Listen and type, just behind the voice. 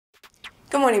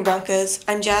Good morning, Broncos.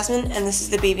 I'm Jasmine, and this is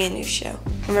the BBN News Show.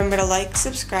 Remember to like,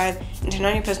 subscribe, and turn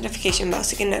on your post notification bell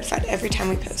to get notified every time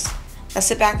we post. Now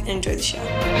sit back and enjoy the show.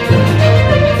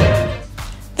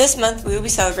 This month, we will be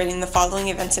celebrating the following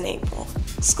events in April: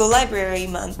 School Library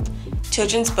Month,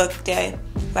 Children's Book Day,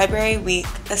 Library Week,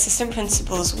 Assistant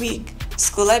Principals Week,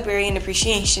 School Librarian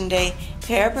Appreciation Day,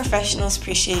 Paraprofessionals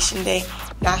Appreciation Day,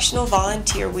 National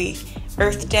Volunteer Week,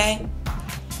 Earth Day,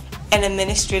 and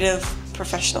Administrative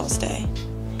Professionals Day.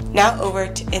 Now over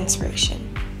to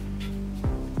inspiration.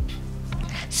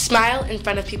 Smile in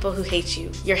front of people who hate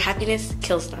you. Your happiness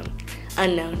kills them.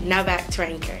 Unknown. Now back to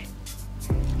Ranker.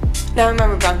 Now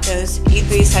remember, Broncos,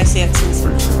 E3 is high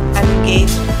excellence. I'm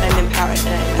engaged,